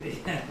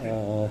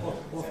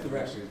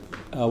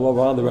Well,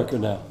 we're on the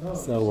record now.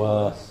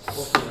 So,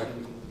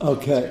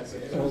 okay.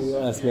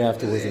 Ask me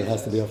afterwards. It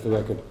has to be off the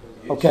record.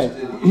 Okay.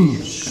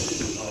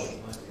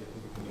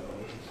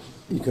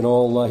 You can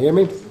all hear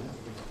me?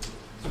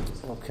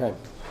 Okay.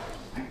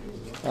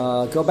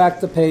 Go back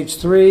to page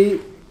 3.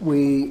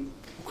 We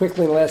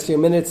quickly in the last few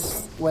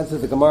minutes went through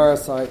the Gemara,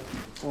 so I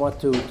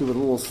want to do it a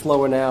little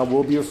slower now.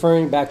 We'll be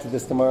referring back to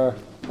this Gemara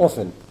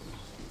often.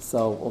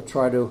 So we'll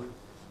try to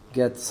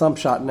get some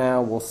shot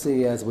now. We'll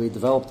see as we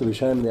develop the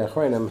Rishonim and the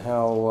Achronim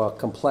how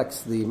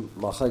complex the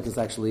Machlekes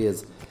actually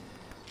is.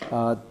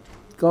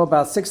 Go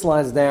about 6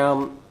 lines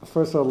down.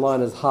 First line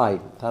is Hai.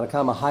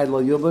 Tanakama Hai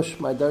lo yubush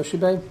my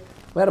darshibei.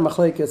 We had a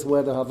Machlekes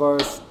where the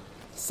Havaris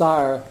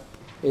Sar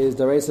is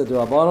the Reisa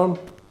D'Rabbanon.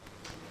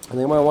 And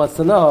the Gemara wants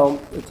to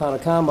know, the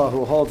Tanakama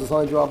who holds it's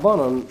only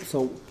D'Rabbanon,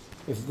 so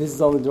if this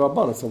is only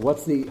D'Rabbanon, so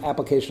what's the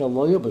application of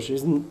lo yubush?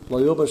 Isn't lo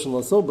yubush and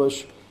lo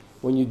silbush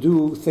when you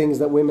do things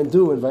that women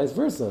do and vice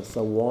versa?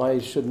 So why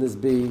shouldn't this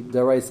be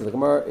D'Oraisa? The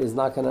Gemara is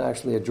not going to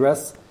actually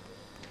address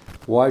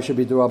why it should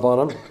be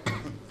D'Rabbanon.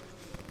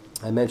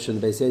 I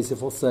mentioned Beis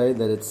Yosef will say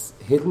that it's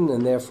hidden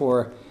and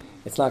therefore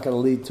it's not going to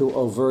lead to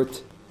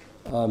overt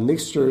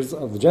mixtures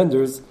of the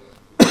genders,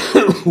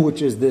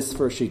 which is this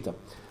first shita.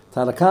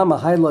 Tanakama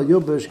hayla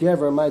yubush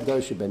gever my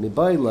darshibe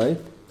mibayle.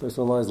 First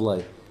one line is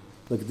lay.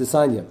 Look at the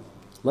sanya.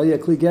 La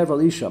yakli gever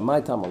isha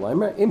my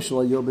tamalaymer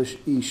imshla yubush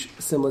ish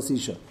simlas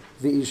isha.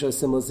 V'isha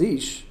simlas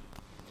ish.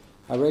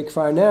 Arei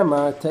kfar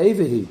nema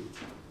ta'ivihi.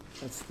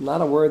 That's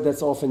not a word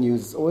that's often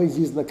used. It's always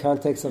used in the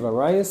context of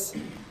arayas.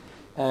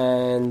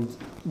 And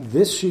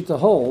this shita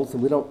holds,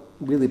 and we don't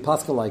really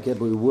pascha like it,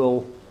 but we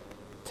will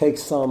take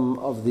some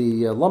of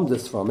the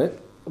lumdus from it.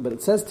 But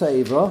it says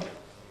ta'iva,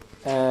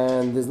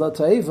 and there's no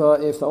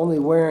ta'iva if they're only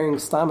wearing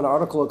stam an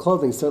article of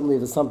clothing. Certainly,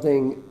 if there's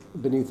something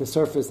beneath the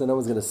surface that no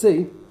one's going to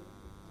see.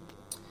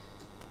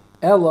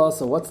 Ella,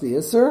 so what's the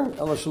Isser?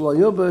 Ella shelo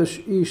yubush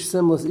ish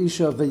simlas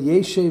isha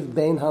v'yeshev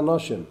bein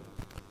hanoshim.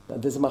 Now,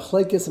 there's a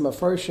machlekes and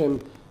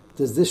mafarshim.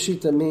 Does this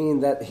shita mean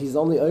that he's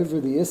only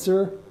over the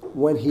Isser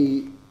when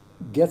he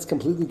gets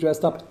completely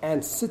dressed up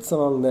and sits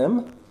among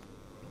them,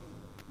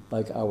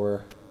 like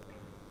our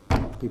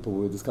people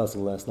we were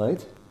discussing last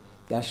night?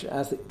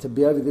 To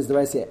be over this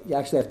deraisa, you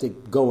actually have to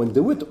go and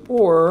do it,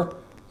 or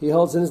he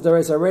holds in his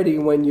deraisa already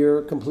when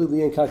you're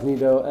completely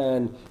incognito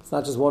and it's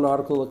not just one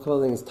article of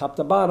clothing, it's top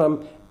to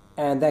bottom,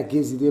 and that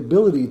gives you the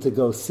ability to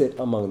go sit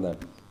among them.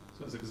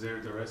 So it's a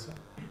Gzeir Deraisa?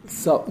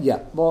 So,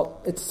 yeah.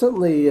 Well, it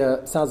certainly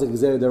sounds like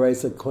Gzeir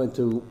Deraisa according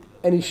to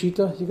any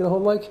shita you're going to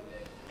hold like.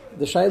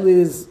 The shaila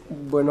is,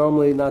 we're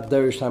normally not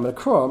derish time at a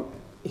krom.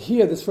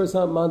 Here, this first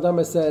time,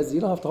 Mandama says,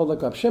 you don't have to hold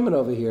like Rab Shimon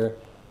over here.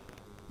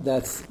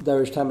 That's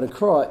derish time at a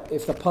krom.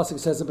 If the pasuk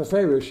says a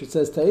beferish, it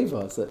says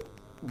ta'iva. So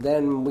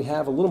then we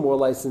have a little more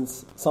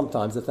license,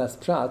 sometimes, if that's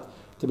pshat,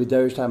 to be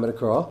derish time at a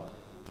krom.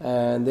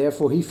 And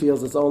therefore he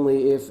feels it's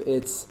only if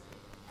it's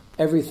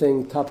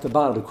everything top to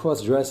bottom,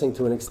 cross-dressing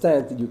to an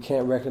extent that you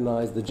can't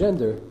recognize the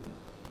gender.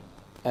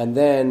 And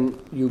then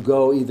you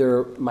go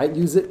either, might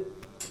use it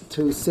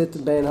to sit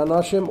bein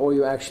hanashim, or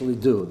you actually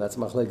do. That's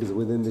machlekes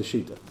within the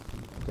shita.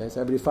 Okay,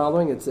 so everybody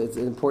following? It's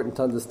important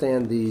to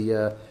understand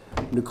the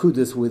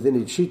nukudas within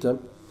each shita.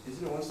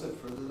 Isn't it one step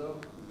further though?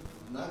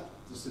 Not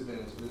to sit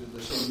bein,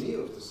 the shem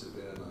niyuv to sit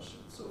bein hanashim.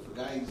 So if a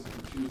guy is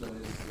confused on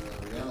his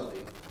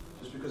reality,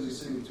 just because he's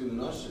sitting between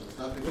the nashim, it's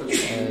not because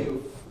he's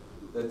niyuv.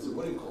 That's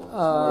what do you call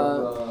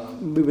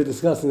it? We were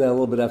discussing that a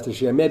little bit after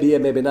Shia. Maybe yeah,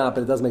 maybe not,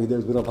 but it does make a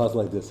difference. We don't pass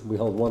like this. We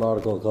hold one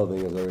article of clothing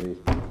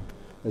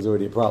is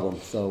already a problem.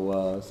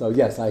 So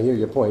yes, I hear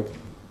your point,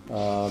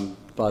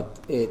 but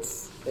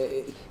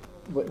the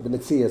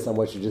Metzias on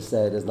what you just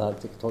said is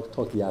not. Talk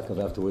to Yaakov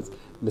afterwards.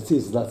 Metzias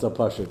is not so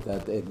pashut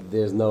that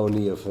there's no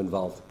niyuf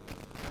involved.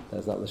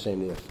 That's not the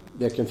shame niyuf.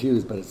 They're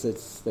confused, but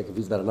they're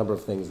confused about a number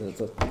of things, and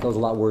it goes a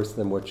lot worse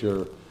than what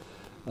you're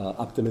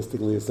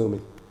optimistically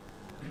assuming.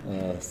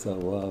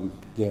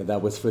 That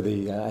was for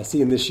the. I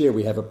see in this year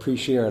we have a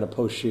pre-shear and a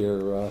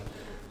post-shear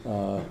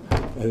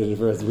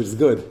which is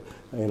good.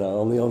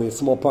 Only a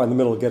small part in the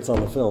middle gets on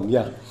the film.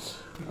 Yeah.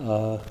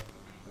 The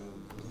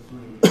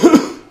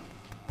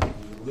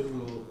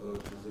literal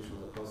translation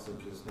of the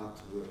pasuk is not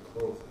to wear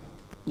clothing.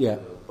 Yeah,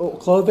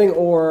 clothing,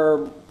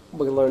 or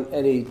we can learn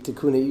any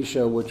tikkunei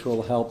isha, which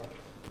will help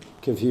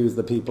confuse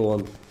the people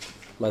and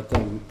lead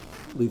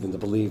them to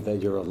believe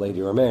that you're a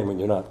lady or a man when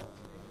you're not.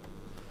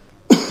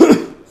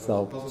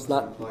 So it's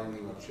not.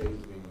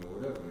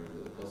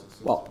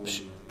 Well,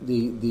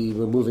 the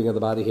removing of the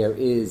body hair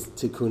is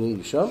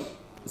tikkunei isha.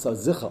 So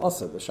zicha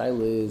asa. The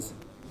shaila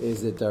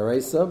is it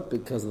deraisa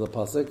because of the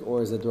pasuk,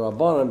 or is it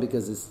d'Rabbanan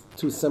because it's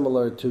too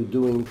similar to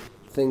doing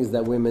things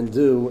that women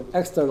do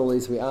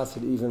externally? So we ask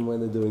it even when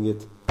they're doing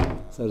it,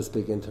 so to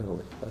speak,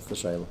 internally. That's the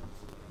shaila.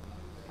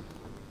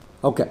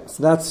 Okay,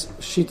 so that's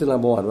shita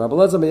number 1. Rabbi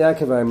Elazar ben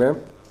Yaakov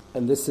Aimer,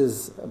 and this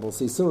is, we'll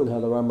see soon how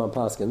the Rambam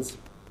paskins.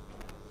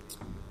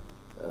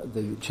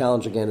 The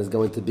challenge again is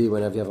going to be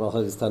whenever you have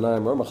machlekes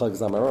tanaim or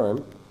machlekes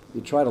amarim,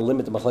 you try to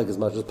limit the machlekes as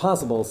much as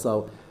possible.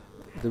 So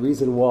the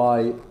reason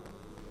why,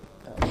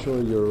 I'm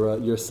sure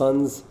your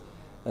sons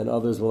And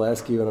others will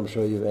ask you, and I'm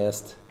sure you've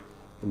asked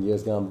in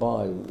years gone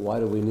by, why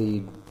do we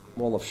need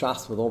all of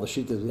Shas with all the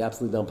shittas we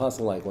absolutely don't pass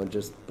like one?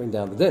 Just bring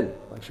down the din,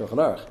 like Shulchan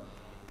Aruch.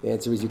 The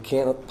answer is you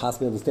can't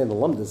possibly understand the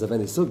lumdus of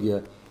any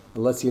sugya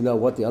unless you know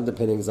what the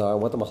underpinnings are,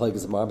 what the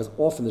machlekes are. But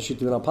often the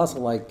shita we don't pass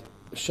like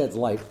sheds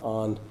light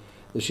on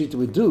the shita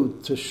we do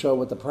to show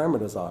what the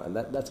parameters are, and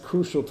that's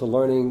crucial to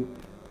learning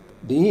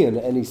in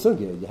any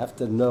sugya. You have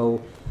to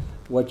know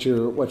what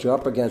you're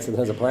up against in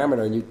terms of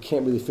parameter, and you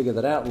can't really figure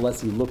that out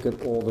unless you look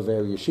at all the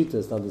various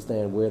shittas to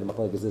understand where the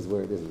machlekes is,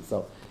 where it isn't.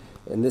 So,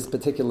 in this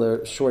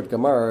particular short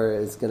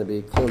Gemara, it's going to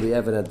be clearly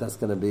evident that's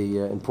going to be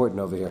important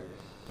over here.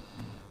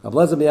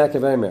 Ablaza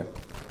b'Yaakov Eimer,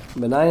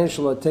 Menayin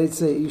shelo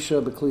teitze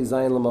isha b'kli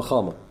zayin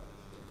l'machama.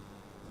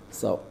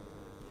 So,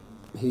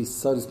 he,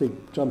 so to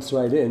speak, jumps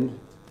right in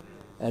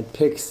and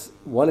picks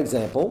one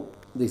example,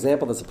 the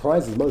example that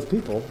surprises most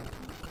people.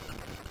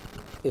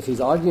 If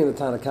he's arguing the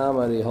Tanna Kama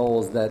and he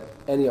holds that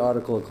any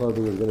article of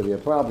clothing is going to be a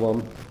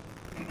problem,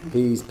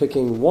 he's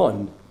picking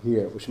one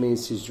here, which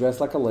means she's dressed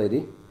like a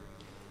lady,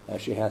 and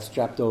she has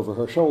strapped over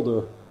her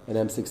shoulder an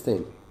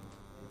M16.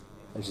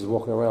 And she's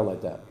walking around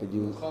like that. But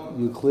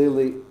you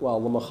clearly,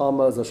 well,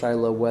 L'Machama is a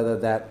shayla, whether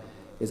that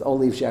is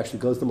only if she actually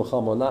goes to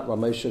Machama or not.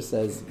 Ramesha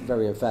says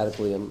very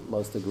emphatically, and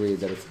most agree,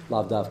 that it's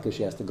lavdav because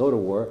she has to go to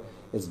war.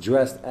 It's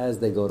dressed as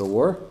they go to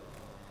war.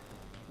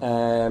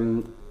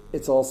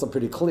 It's also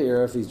pretty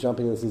clear, if he's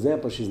jumping in this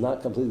example, she's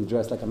not completely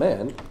dressed like a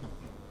man.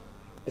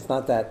 It's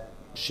not that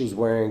she's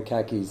wearing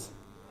khakis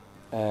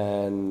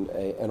and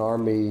an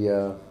army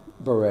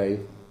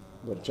beret,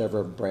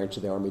 whichever branch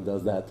of the army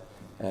does that,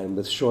 and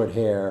with short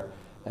hair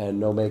and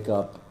no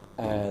makeup,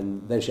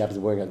 and then she happens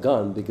to be wearing a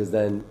gun, because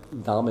then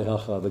Dal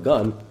Mehacha, the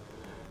gun,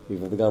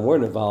 even if the gun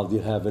weren't involved,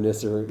 you'd have an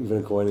Isser, even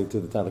according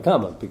to the Tanna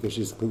Kama, because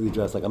she's completely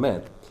dressed like a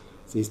man.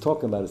 So he's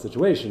talking about a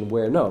situation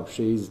where, no,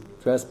 she's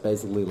dressed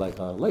basically like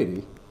a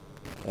lady,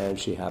 and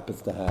she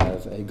happens to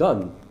have a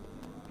gun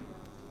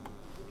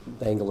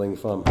dangling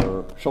from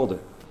her shoulder.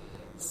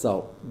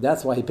 So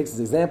that's why he picks this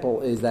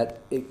example, is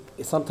that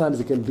sometimes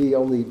it can be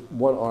only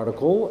one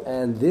article,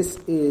 and this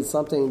is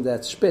something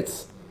that's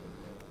spitz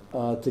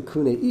to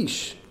kune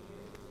ish,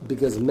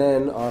 because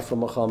men are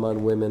from Machama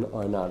and women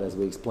are not, as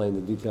we explained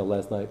in detail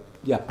last night.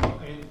 Yeah. I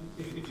mean,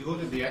 if you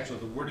look at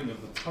the wording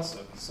of the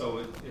pasuk, so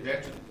it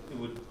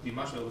would be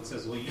much. It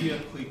says L'yia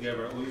kli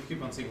gever. We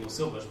keep on saying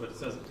L'silvash, but it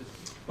says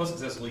pasuk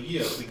says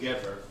L'yia kli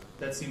gever.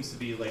 That seems to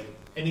be like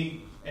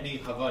any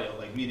havaya,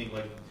 like meaning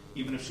like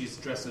even if she's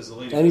dressed as a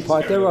lady, any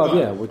part thereof,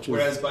 yeah.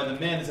 Whereas by the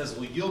man it says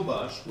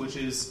L'yilbash, which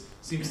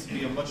seems to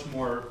be a much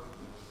more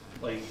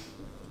like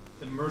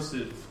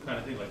immersive kind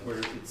of thing, like where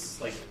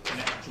it's like an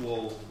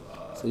actual.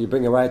 So you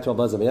bring a right to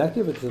Ablaza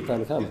b'Yaakov, it's the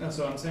Tanna Kama. That's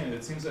what I'm saying.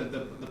 It seems that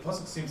the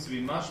pasuk seems to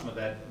be mashma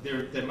that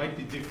there might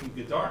be different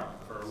gedar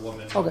for a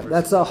woman. Okay,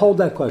 that's hold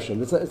that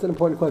question. It's an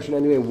important question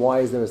anyway. Why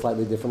is there a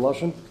slightly different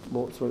lashon?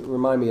 Well, so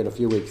remind me in a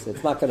few weeks.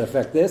 It's not going to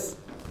affect this,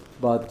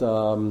 but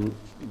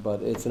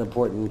it's an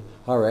important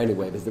horror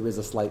anyway, because there is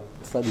a slightly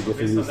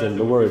different use in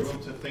the words.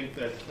 Room to think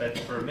that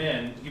for a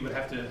man he would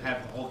have to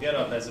have the whole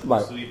getup as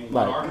opposed to even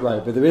one article.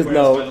 Right, but there is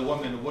no. By the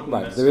woman, it wouldn't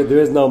right, there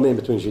is no in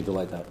between shita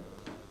like that.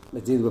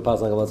 It's either we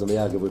pass like Ablaza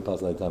b'Yaakov, we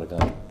pass like Tanna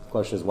Kama. The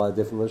question is why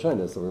different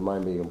Rishonos. So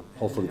remind me,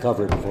 hopefully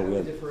cover it before we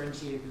end.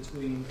 Differentiate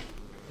between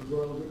a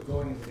girl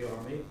going into the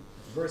army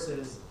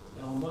versus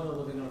an almana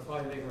living on a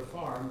 5-acre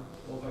farm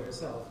all by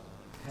herself,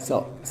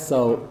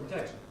 having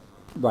protection.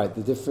 Right.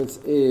 The difference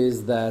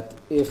is that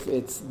if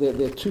it's there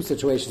are two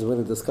situations we're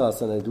going to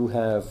discuss, and I do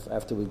have,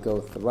 after we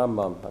go through the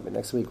Rambam. I mean,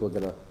 next week we're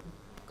going to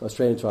go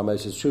straight into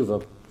Ramesh's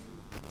Tshuva,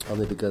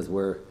 only because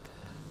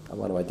I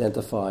want to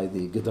identify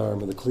the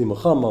Gedarim and the Kli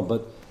Machama,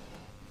 but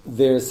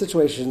there's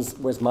situations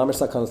where it's Mamash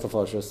Sakanas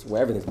Tafashos,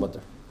 where everything's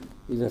mutter,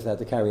 even if they had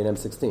to carry an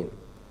M16.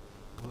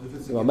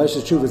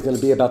 Ramesh's Tshuva is going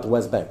to be about the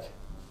West Bank,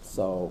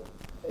 so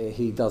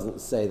he doesn't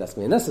say that's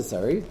going to be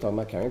necessary. Talking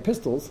about carrying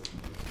pistols.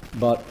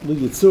 But Lu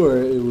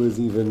Yitzur, it was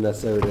even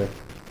necessary to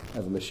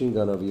have a machine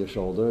gun over your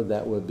shoulder.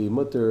 That would be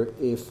mutter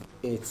if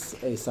it's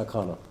a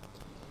sakana.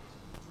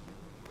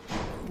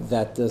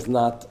 That does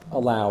not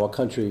allow a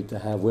country to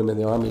have women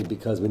in the army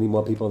because we need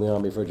more people in the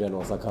army for a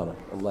general sakana.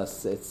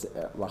 Unless it's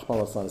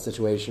Rahman a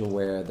situation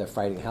where they're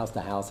fighting house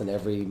to house and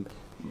every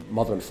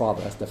mother and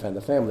father has to defend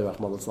the family.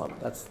 Rahman Islam.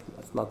 That's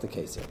not the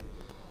case here.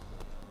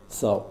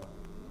 So,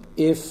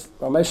 if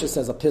Ramesha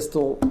says a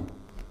pistol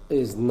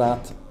is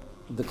not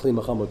the Kli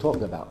Machama we're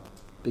talking about,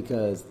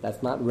 because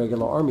that's not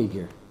regular army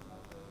gear,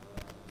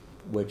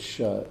 which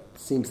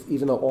seems,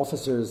 even though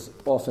officers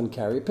often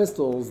carry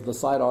pistols, the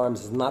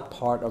sidearms is not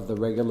part of the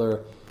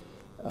regular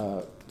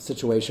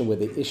situation where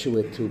they issue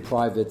it to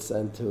privates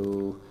and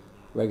to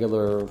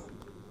regular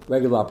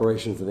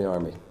operations in the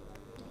army.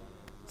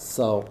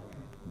 So,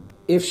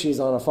 if she's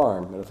on a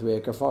farm, in a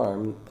 3-acre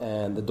farm,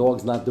 and the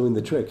dog's not doing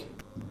the trick,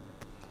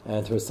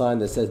 and her sign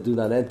that says "Do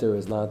not enter"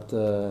 is not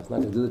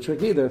going to do the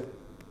trick either,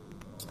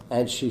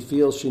 and she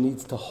feels she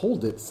needs to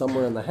hold it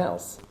somewhere in the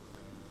house,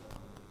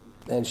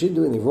 and she didn't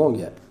do anything wrong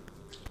yet.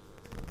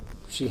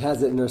 She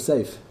has it in her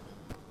safe.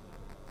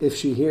 If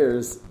she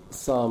hears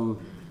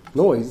some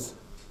noise,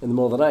 in the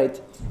middle of the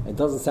night, and it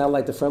doesn't sound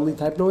like the friendly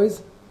type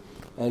noise,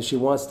 and she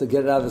wants to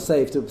get it out of the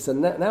safe. So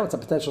now it's a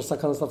potential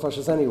sakanas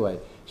nefashos anyway.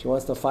 She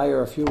wants to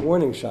fire a few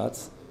warning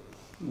shots,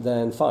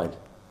 then fine.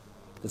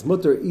 It's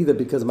mutter either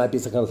because it might be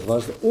sakanas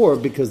nefashos or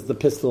because the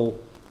pistol,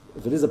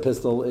 if it is a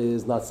pistol,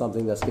 is not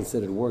something that's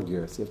considered war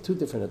gear. So you have two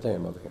different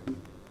atayim over here.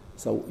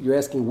 So you're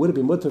asking, would it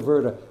be mutter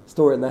for her to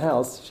store it in the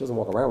house? She doesn't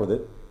walk around with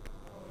it.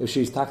 If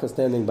she's taka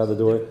standing by the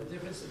door. The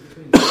difference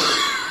between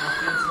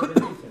offensive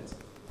and defensive.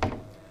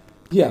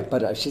 Yeah,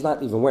 but she's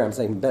not even wearing. I'm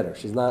saying better.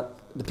 She's not.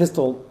 The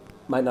pistol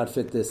might not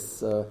fit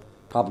this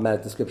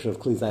problematic description of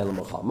kli zayin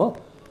l'milchama,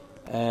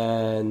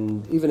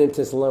 and even in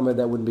Tissalama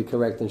that wouldn't be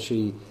correct. And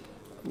she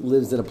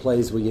lives in a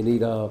place where you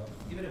need a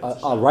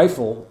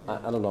rifle.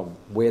 I don't know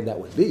where that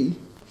would be.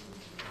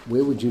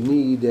 Where would you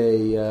need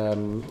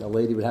a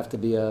lady? Would have to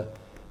be the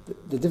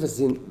difference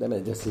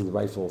in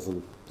rifles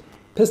and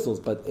pistols,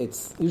 but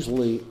it's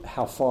usually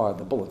how far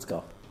the bullets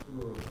go.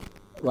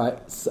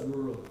 Right.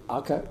 So,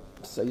 okay.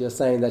 So you're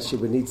saying that she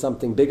would need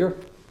something bigger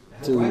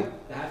to. The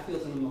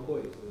Hatfields and the McCoys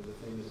were the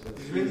famous.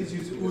 Israelis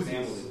use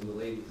Uzis. And the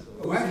ladies.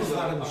 A rifle's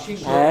not a machine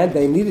gun. And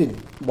they needed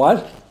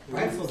what?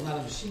 Rifle's not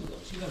a machine gun.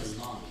 Machine gun is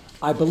not.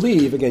 I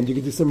believe, again, you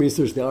can do some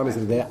research in the armies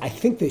in there. I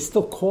think they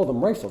still call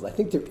them rifles. I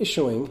think they're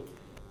issuing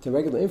to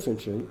regular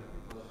infantry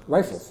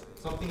rifles.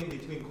 Something in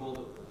between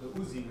called the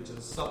Uzi, which is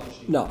a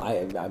submachine. No,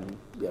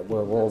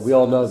 we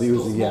all know the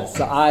Uzi. Yes,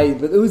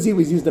 but Uzi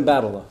was used in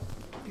battle though.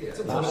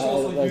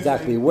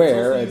 Exactly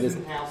where.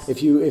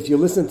 If you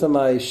listen to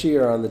my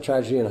shir on the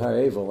tragedy in Har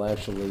Evel,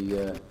 actually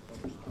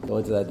go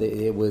into that.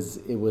 It was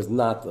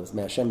not the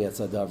Hashem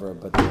Yatzadavar,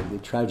 but the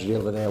tragedy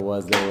over there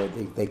was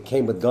they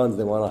came with guns.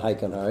 They went on a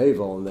hike on Har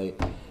Evel, and there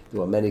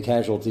were many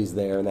casualties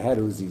there, and they had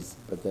Uzis,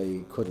 but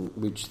they couldn't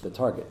reach the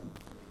target.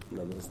 In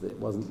other words, it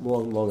wasn't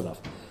long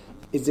enough.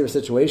 Is there a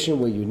situation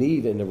where you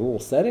need in a rural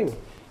setting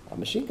a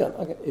machine gun?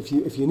 Okay. If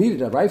you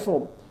needed a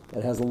rifle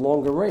that has a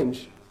longer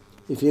range.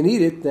 If you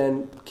need it,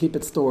 then keep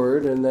it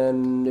stored, and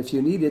then if you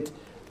need it,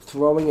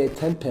 throwing a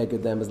tent peg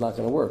at them is not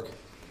going to work.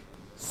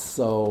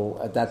 So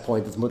at that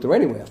point, it's mutter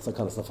anyway. It's like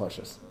kind of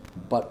safashis.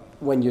 But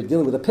when you're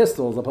dealing with a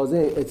pistol,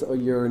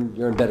 you're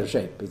in better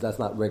shape because that's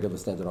not regular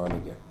standard army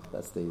gear.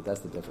 That's the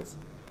difference.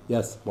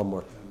 Yes, one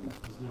more.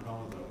 There's no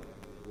problem though.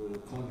 We're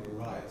calling it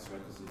riots,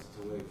 right? Because it's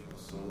too late.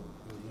 So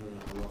is there a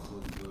halacha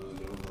of the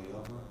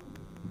Yerushalayim?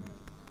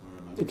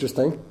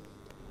 Interesting.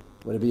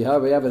 Would it be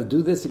however you have to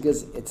do this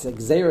because it's a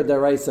gzeira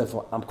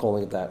deraisa? I'm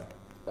calling it that.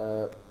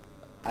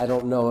 I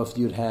don't know if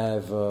you'd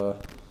have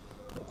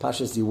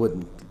pashas. You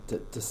wouldn't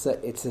to say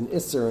it's an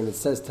isser and it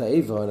says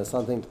ta'eva and it's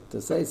something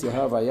to say it's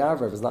Yehovah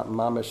Yaver. If it's not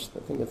mamish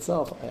the thing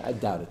itself, I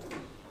doubt it.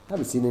 I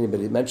haven't seen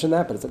anybody mention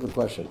that, but it's a good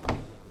question.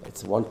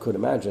 It's one could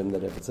imagine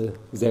that if it's a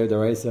gzeira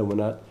deraisa and we're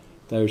not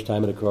derish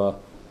time and akra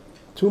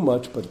too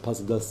much, but the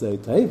pasuk does say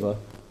ta'eva,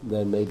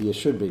 then maybe it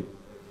should be.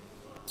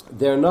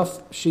 There are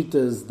enough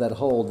shitas that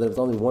hold that if it's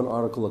only one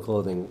article of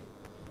clothing,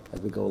 as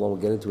we go along,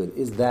 we'll get into it.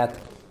 Is that,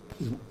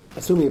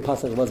 assuming a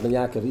pasuk was ben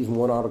Yaakov, even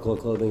one article of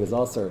clothing is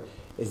also,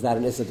 is that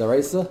an issa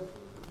daraisa,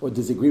 or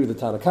does he agree with the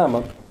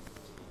Tanakama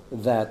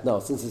that no,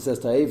 since it says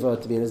ta'eva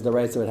to be an issa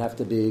daraisa, it would have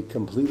to be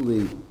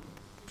completely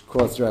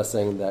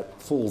cross-dressing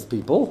that fools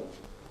people,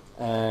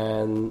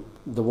 and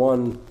the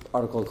one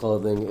article of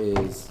clothing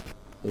is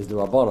the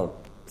rabbanon,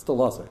 still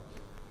lesser.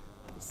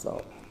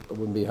 So. It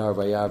wouldn't be Har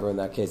Vayaver in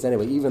that case.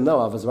 Anyway, even though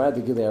Avazraya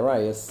de Gilei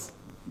Arayis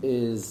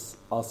is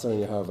also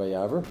in Har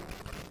Vayaver,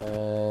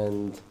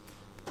 and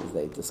as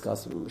they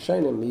discuss with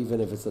Rishonim,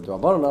 even if it's a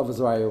Drabanan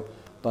Avazraya,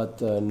 but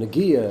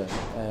Nagia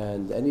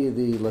and any of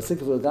the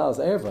Lasikv Galas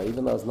Erva,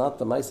 even though it's not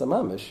the Maisa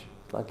Mamish,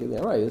 not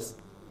Gilei Arayis,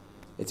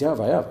 it's Har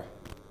Vayaver.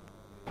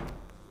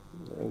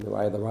 The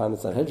Raya of the Ran in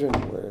Sanhedrin,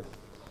 where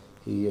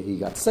he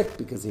got sick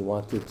because he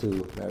wanted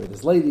to marry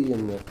this lady,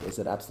 and they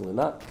said absolutely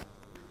not.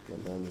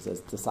 And then he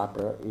says,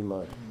 "Tisaper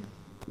ima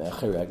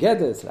me'achiri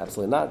agedis."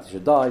 Absolutely not. You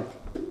should die.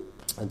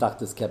 And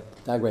doctors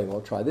kept daggrating.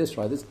 Well, try this.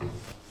 And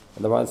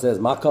the Ran says,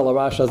 "Makal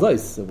arash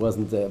hazais." It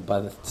wasn't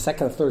by the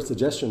second or third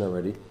suggestion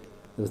already.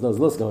 There was no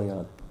zlus going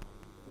on.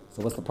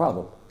 So what's the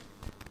problem?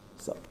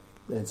 So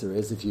the answer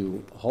is, if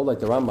you hold like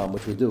the Rambam,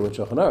 which we do in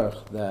Shulchan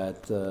Aruch,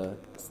 that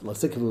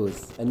lasikvu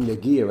is any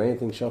negi or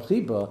anything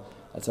shalchiba,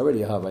 that's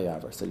already a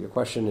havayaver. So your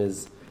question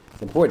is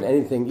important.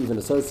 Anything even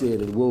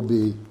associated will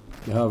be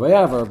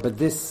Yehovah, but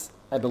this,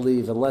 I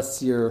believe,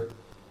 unless you're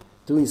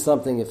doing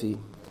something, if he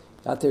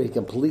got there, he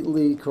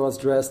completely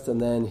cross-dressed, and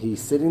then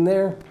he's sitting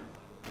there,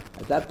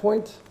 at that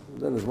point,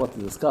 then there's what to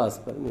discuss,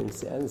 but I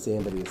didn't see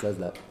anybody who says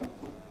that.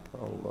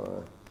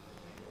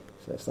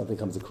 If something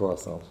comes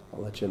across, I'll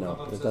let you know.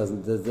 It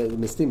doesn't, the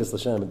Mistimus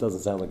Lashem, it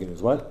doesn't sound like it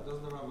is. What?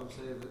 Doesn't the Rambam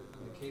say that in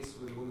the case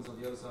where the woman's on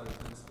the other side of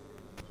the fence,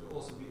 should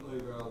also be over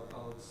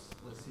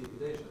let's see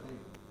Kadesha?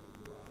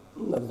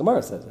 No, the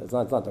Gemara says it. It's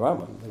not the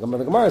Rambam.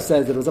 The Gemara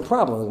says that it was a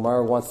problem. The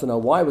Gemara wants to know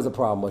why it was a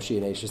problem. Was she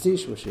an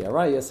Eishasish? Was she a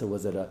Rayas? Or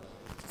was it a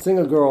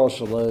single girl?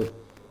 Shalom,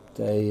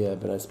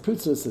 Benes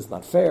Prutzis. It's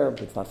not fair.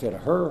 But it's not fair to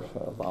her.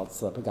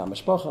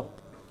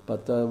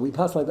 But we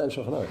pass like that in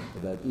Shulchan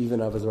Aruch, that even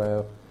of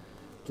Israel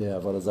the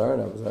Avodah Zarah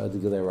and Avodah Zarah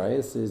Gilei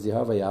Arayis is you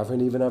have a Yavar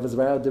and even Avodah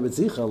Zarah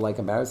D'Mitzicha, like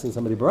embarrassing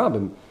somebody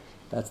barabim.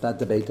 That's that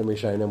debate in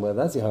Rishonim whether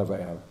that's Yavar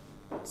Yavar.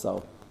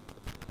 So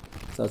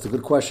it's a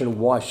good question.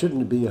 Why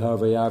shouldn't it be Yavar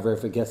Yavar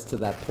if it gets to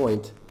that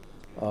point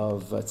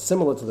of it's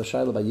similar to the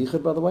Shaila by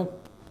Yichud, by the way.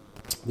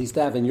 They used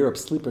to have in Europe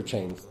sleeper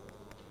trains.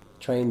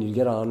 Train you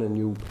get on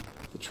and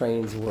the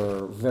trains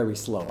were very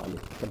slow. I mean,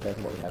 compared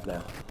to what we have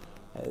now.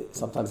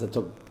 Sometimes it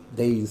took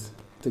days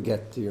to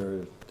get to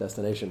your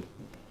destination.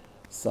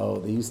 So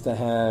they used to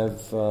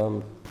have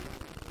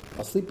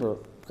a sleeper.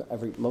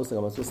 Most of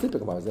them were sleeper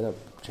cars. They didn't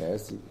have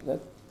chairs. They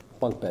had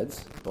bunk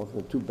beds, both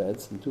with two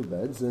beds, and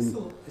They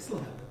still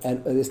have it.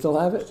 and they still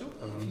have it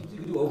You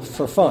can do overnight.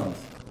 for fun.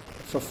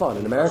 For fun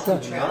in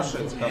America. In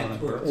Russia, it's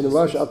common. In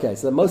Russia, okay.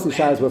 So most of the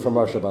shires were from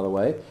Russia, by the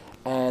way.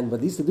 And what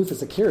they used to do for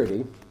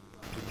security,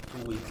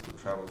 2 weeks to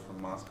travel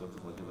from Moscow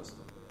to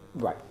Vladivostok.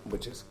 right,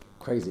 which is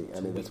crazy. I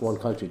mean, it's one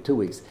country, 2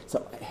 weeks.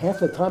 So half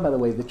the time, by the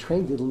way, the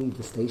train didn't leave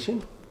the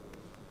station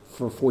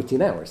for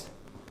 14 hours.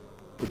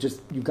 It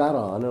just, you got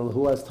on, and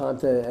who has time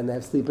to, and they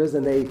have sleepers,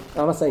 and I'm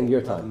not saying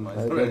your time.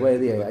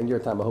 In your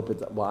time, I hope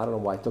it's, well, I don't know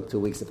why it took 2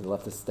 weeks if they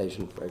left the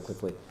station very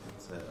quickly.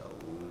 It's a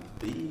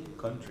big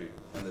country,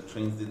 and the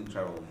trains didn't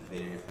travel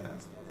very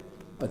fast.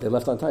 But they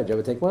left on time. Did you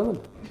ever take one of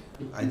them?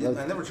 I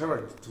never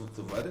traveled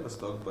to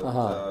Vladivostok, but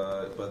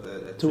a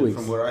 2 trip weeks.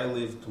 from where I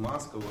live to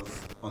Moscow was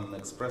on an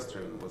express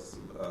train. Was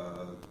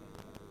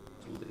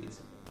 2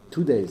 days.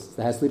 2 days.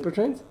 They have sleeper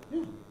trains?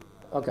 Yeah.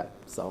 Okay,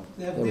 so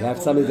They have- we they have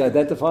have something to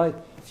overnight. identify.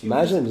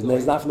 Imagine, his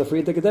name's not from the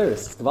Friedrich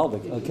Gederis. It's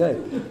Gewaldig. Okay,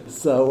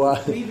 so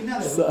But even now,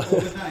 they so- have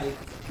overnight.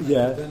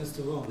 yeah, Venice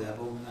to Rome, they have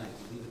overnight.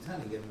 You leave at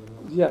 10 and get in the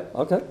morning. yeah,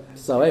 okay.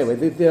 So anyway,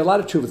 there are a lot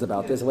of truths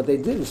about this. And what they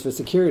did was for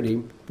security,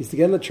 you used to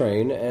get on the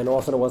train, and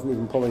often it wasn't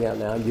even pulling out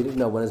now. You didn't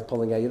know when it's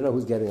pulling out. You didn't know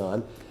who's getting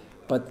on.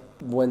 But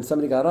when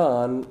somebody got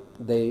on,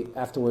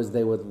 afterwards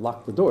they would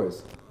lock the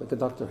doors. The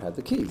conductor had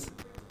the keys.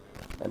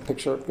 And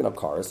picture,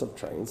 cars of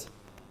trains.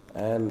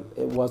 And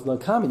it wasn't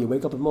uncommon. You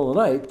wake up in the middle of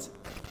the night.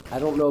 I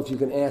don't know if you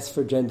can ask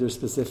for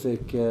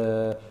gender-specific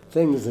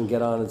things and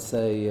get on and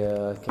say,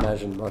 can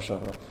imagine Russia,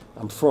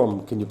 I'm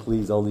from, can you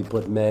please only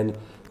put men?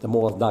 The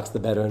more orthodox, the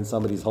better, and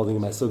somebody's holding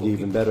my sugi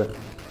even better.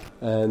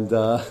 And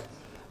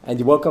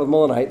you woke up in the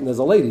middle of the night and there's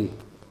a lady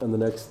in the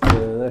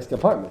next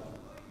compartment.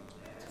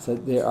 So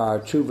there are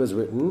tshuvas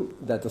written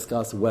that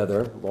discuss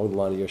whether, along the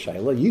line of your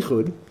shaila,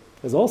 yichud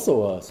is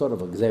also a sort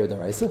of a gzeir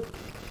deraisa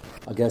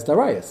against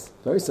arayas,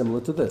 very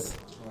similar to this.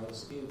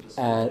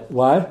 And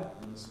what?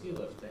 In the ski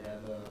lift, they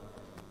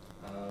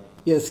have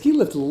Yeah, the ski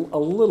lift a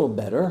little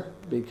better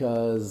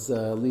because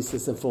at least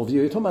it's in full view.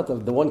 You're talking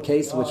about the one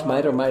case which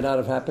might or might not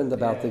have happened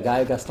about the guy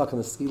who got stuck on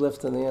the ski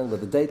lift in the end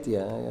with the date.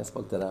 Yeah, I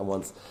spoke to that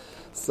once.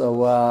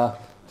 So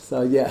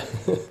yeah,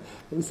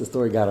 at least the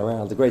story got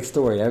around. It's a great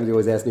story. Everybody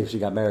always asked me if she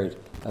got married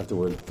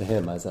afterward to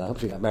him. I said, I hope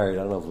she got married.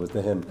 I don't know if it was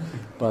to him.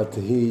 But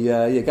he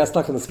got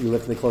stuck on the ski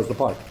lift and they closed the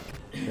park.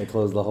 They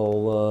closed the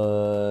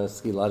whole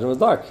ski lodge and it was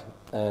dark.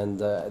 And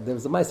there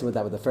was a mice with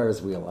that with the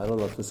Ferris wheel. I don't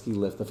know if the ski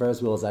lift, the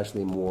Ferris wheel is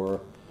actually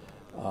more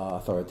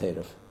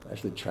authoritative. I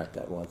actually tracked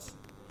that once.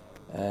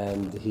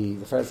 And the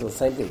Ferris wheel, the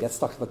same thing. He got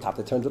stuck at the top.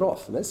 They turned it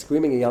off. And they're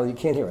screaming and yelling. You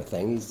can't hear a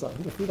thing. He's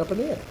feet up in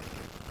the air.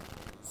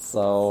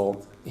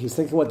 So he's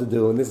thinking what to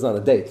do, and this is on a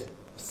date.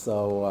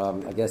 So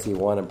I guess you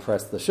want to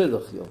impress the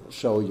shidduch. You'll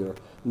show your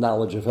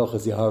knowledge of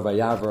Hilchos Yahar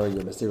Vayavar and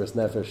your Mesiras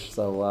Nefesh.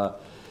 So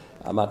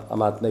I'm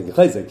not making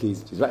chayzik.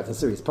 He's right. It's a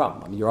serious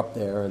problem. I mean, you're up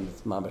there, and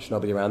it's mamash,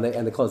 nobody around there,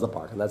 and they close the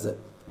park, and that's it.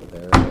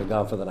 They're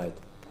gone for the night.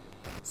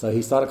 So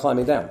he started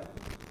climbing down.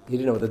 He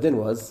didn't know what the din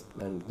was,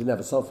 and didn't have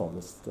a cell phone.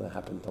 This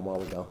happened a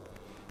while ago.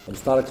 And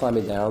he started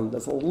climbing down.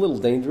 That's a little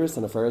dangerous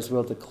on a Ferris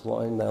wheel to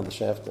climb down the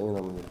shaft. When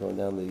you're going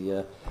down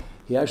the.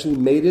 He actually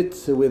made it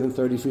to within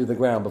 30 feet of the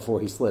ground before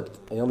he slipped.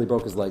 He only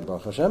broke his leg,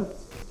 Baruch Hashem.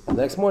 And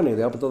the next morning,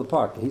 they opened to the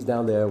park. He's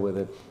down there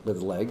with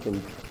his leg,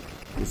 and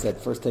he said,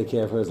 first take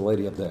care of her, there's a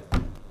lady up there.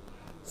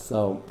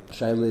 So,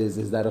 Shaila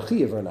is that a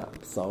chiyuv or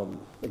not? So,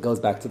 it goes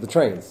back to the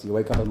trains. You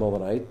wake up in the middle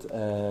of the night,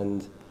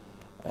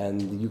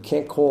 and you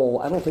can't call,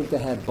 I don't think they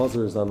had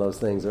buzzers on those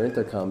things, or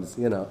intercoms,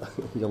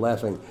 you're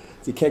laughing.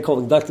 So you can't call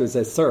the conductor and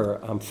say, sir,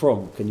 I'm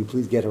from, can you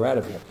please get her out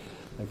of here?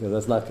 Because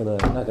that's not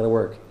gonna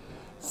work.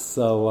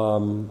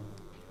 So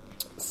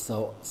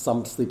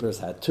some sleepers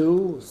had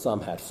 2,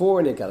 some had 4,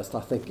 and you got to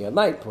start thinking at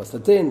night. What's the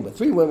din with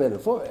 3 women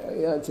and 4?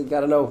 So you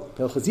got to know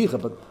Hilchos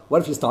Yichud. But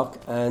what if you're stuck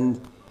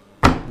and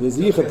there's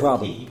a Yichud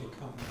problem?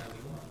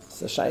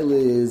 So Shaila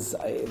is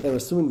they were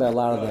assuming by a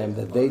lot of them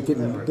that they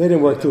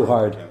didn't work too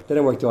hard. They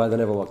didn't work too hard. They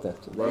never walked in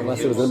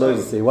unless it was an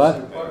emergency.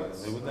 What?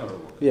 They would never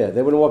walk. Yeah,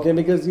 they wouldn't walk in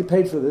because you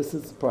paid for this.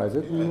 It's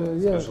private.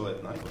 Yeah. Especially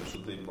at night, why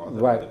should they bother?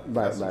 Right. with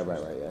the Yeah.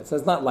 passengers? So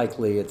it's not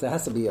likely. It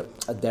has to be a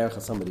derech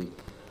of somebody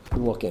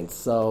who walk in.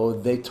 So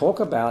they talk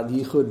about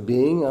yichud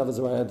being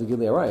avazarayah to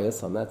gilei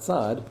arayos on that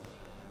side,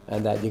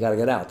 and that you got to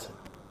get out.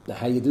 Now,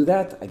 how you do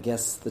that? I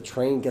guess the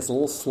train gets a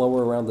little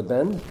slower around the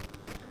bend,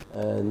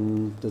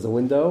 and there's a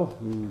window.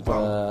 And,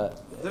 Well,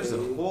 there's a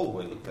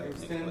hallway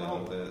technically, and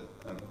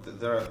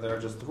there are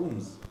just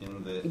rooms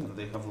in the. And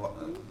they have.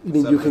 You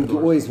mean you can doors.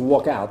 always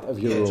walk out of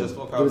your room? Just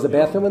walk out. There was a of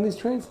your bathroom room. on these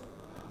trains?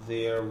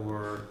 There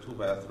were 2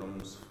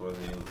 bathrooms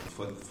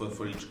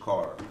for each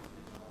car.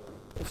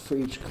 For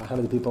each car? How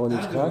many people in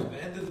each car?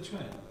 End of the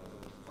train.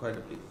 Quite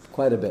a bit.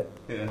 Quite a bit.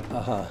 Yeah.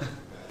 Uh-huh.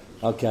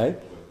 Okay.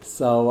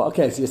 So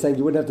you're saying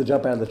you wouldn't have to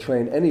jump out of the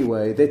train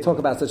anyway. They talk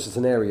about such a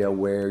scenario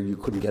where you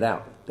couldn't get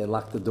out. They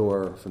locked the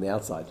door from the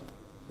outside.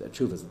 The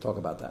truth is to talk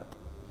about that.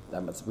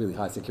 That's really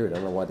high security. I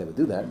don't know why they would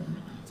do that.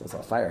 It's also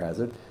a fire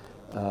hazard.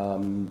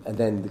 And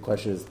then the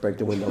question is, break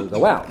the window and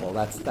go out. Well,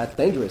 that's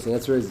dangerous. The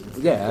answer is,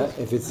 yeah,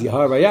 if it's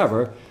Yahar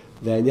Vayavar,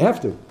 then you have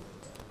to.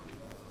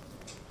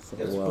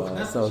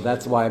 So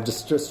that's why I'm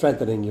just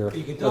strengthening your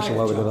You could question.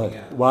 die jumping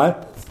out.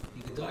 What?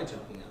 You could die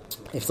jumping out.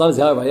 If someone's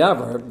Yahar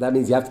Vayavar, that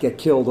means you have to get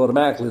killed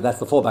automatically. That's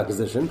the fallback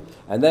position.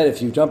 And then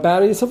if you jump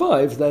out and you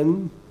survive,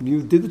 then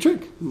you did the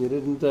trick. You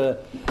didn't... there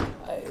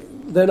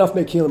are enough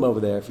Mekilim over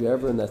there. If you're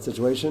ever in that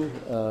situation,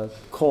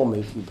 call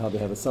me. You probably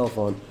have a cell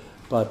phone.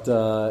 But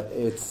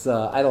it's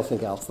I don't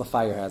think else the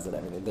fire hazard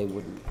and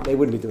everything. They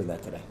wouldn't be doing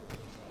that today.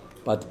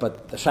 But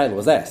the Shaila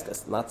was asked.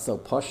 It's not so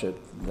pashut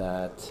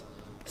that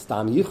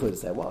Stam Yichud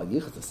said, well,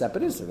 Yichud is a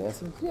separate issue. The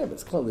answer is, yeah, but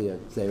it's clearly a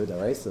Zayud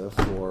Araisa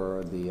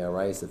for the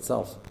Arais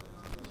itself.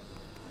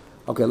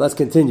 Okay, let's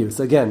continue.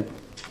 So again,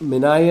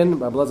 Minayin,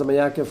 Rabbi Elazar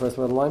Meyakeh, first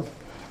word of the line.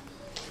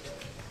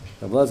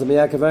 Rabbi Elazar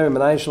Meyakeh,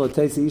 Minayin shel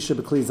teisi isha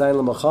b'kli zayin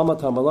l'machama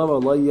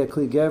tamalama lo yeh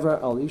kli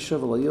gever al isha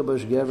v'lo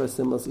yilbash gever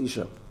simlas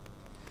isha.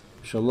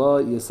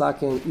 Shalo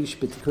yisaken ish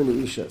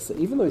b'tikuni isha. So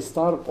even though he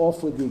started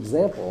off with the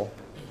example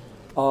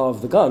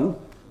of the gun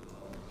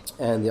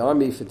and the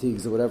army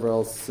fatigues or whatever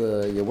else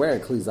you're wearing,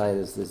 kli zayin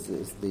is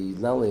the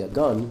not only a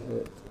gun,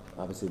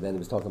 obviously then he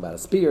was talking about a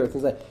spear,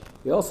 things like that.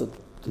 He also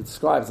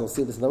describes, we'll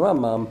see this in the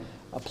Rambam,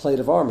 a plate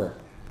of armor.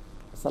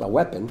 It's not a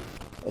weapon,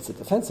 it's a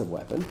defensive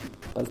weapon,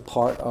 but it's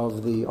part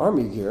of the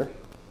army gear.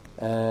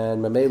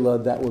 And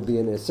Mamela, that would be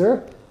an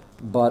Isser,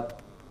 but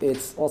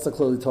it's also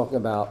clearly talking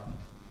about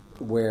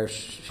where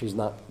she's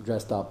not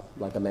dressed up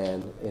like a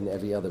man in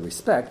every other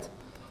respect.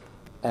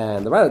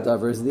 And the Radat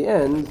Dover is at the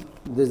end,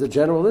 there's a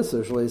general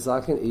Isser, Shalei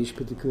Sakin, Ish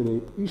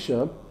Pitikuni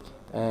Isha,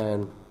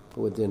 and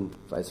within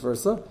vice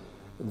versa,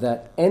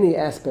 that any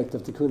aspect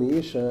of Tikuni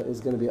Isha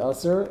is going to be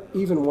Asr,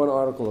 even one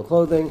article of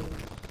clothing,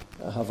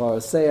 Havar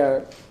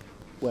Seyar,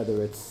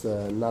 whether it's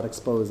not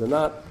exposed or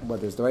not,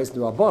 whether it's the Reis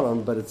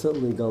D'Rabbanan, but it's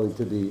certainly going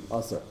to be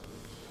Asr.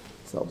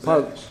 So, Is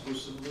that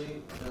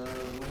exclusively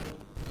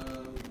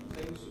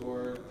things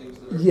or things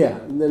that are... yeah,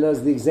 and then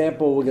there's the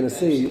example we're going to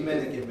see.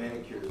 Men get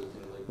manicures and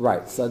things like that.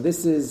 Right, so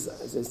this is,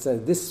 as I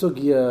said, this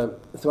sugya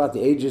throughout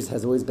the ages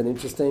has always been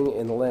interesting.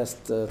 In the last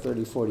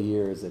 30, 40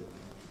 years,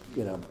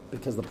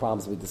 because of the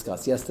problems we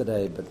discussed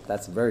yesterday, but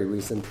that's very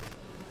recent.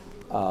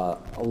 A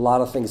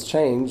lot of things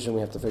change, and we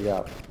have to figure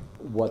out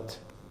what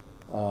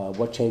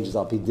changes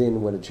Al Pidin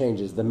when it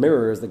changes. The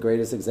mirror is the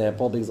greatest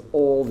example because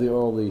all the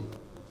early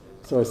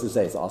sources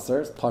say it's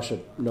Aser. It's Pasha,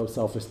 no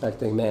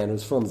self-respecting man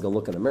who's from is going to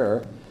look in a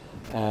mirror.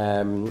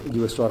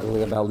 You were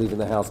struggling about leaving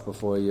the house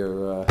before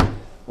your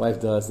wife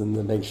does, and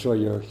to make sure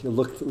you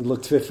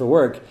looked fit for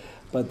work.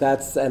 But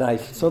and I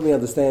certainly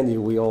understand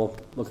you. We all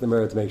look in the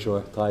mirror to make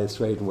sure tie is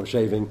straight and we're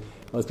shaving.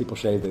 Most people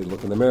shave, they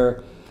look in the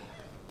mirror.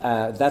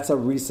 That's a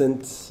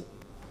recent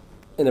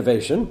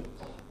innovation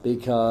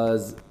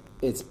because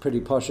it's pretty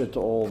pasha to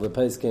all the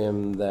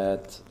Peskim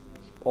that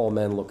all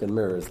men look in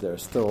mirrors. There are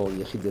still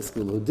Yechidei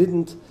Skul who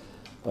didn't,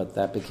 but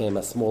that became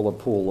a smaller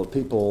pool of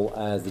people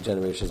as the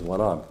generations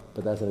went on.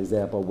 But that's an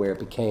example where it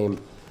became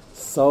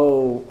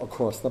so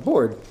across the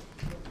board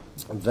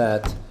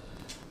that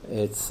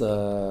it's,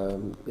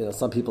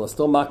 some people are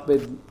still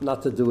makbid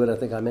not to do it. I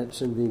think I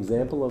mentioned the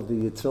example of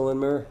the tefillin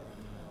mirror.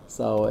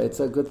 So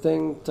it's a good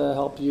thing to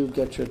help you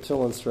get your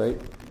tefillin straight.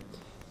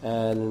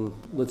 And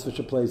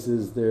Litzvitcher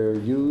places they're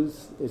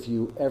used. If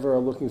you ever are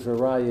looking for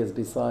rayas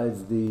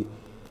besides the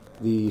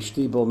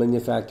Shtibel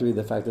Minya factory,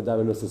 the fact that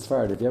Davenus is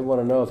Farad. If you ever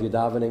want to know if you're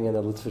davening in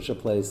a Litzvitcher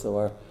place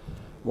or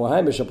more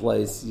Heimischer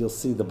place, you'll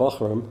see the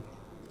Bachram.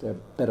 There are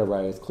better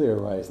rayas, clearer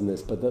rayas than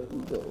this, but the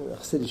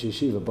Chassidish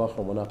Yeshiva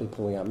Bachram will not be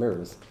pulling out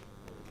mirrors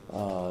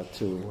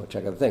to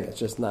check out the thing. It's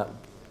just not.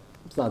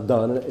 It's not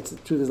done. The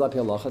truth is, Lapi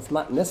Allah, it's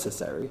not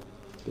necessary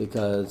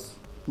because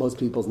most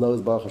people's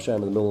nose, Baruch Hashem,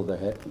 in the middle of their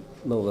head,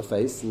 middle of their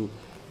face, and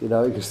you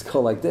can just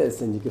go like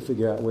this, and you can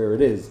figure out where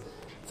it is.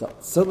 So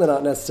certainly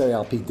not necessary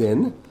al pi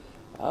din.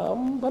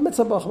 By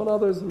mitzvah bacham and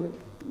others,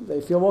 they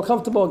feel more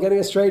comfortable getting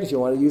it straight. If you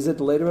want to use it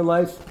later in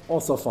life,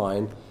 also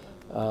fine.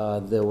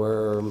 There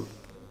were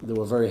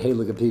very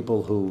heilige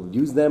people who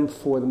used them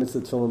for the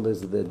mitzvah tefillin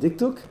because of the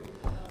diktuk.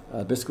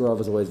 Biskarov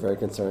is always very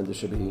concerned it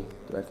should be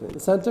directly in the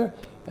center,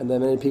 and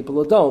then many people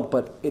who don't.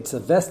 But it's a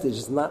vestige.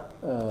 It's not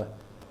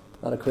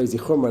a crazy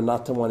chumrah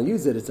not to want to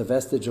use it. It's a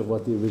vestige of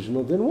what the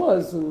original din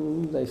was,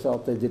 and they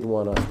felt they didn't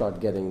want to start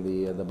getting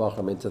the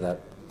bachram into that.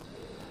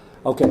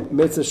 Okay,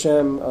 Mitzvah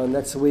Shem,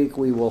 next week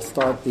we will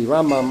start the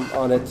Rambam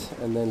on it,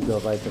 and then go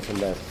right from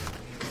there.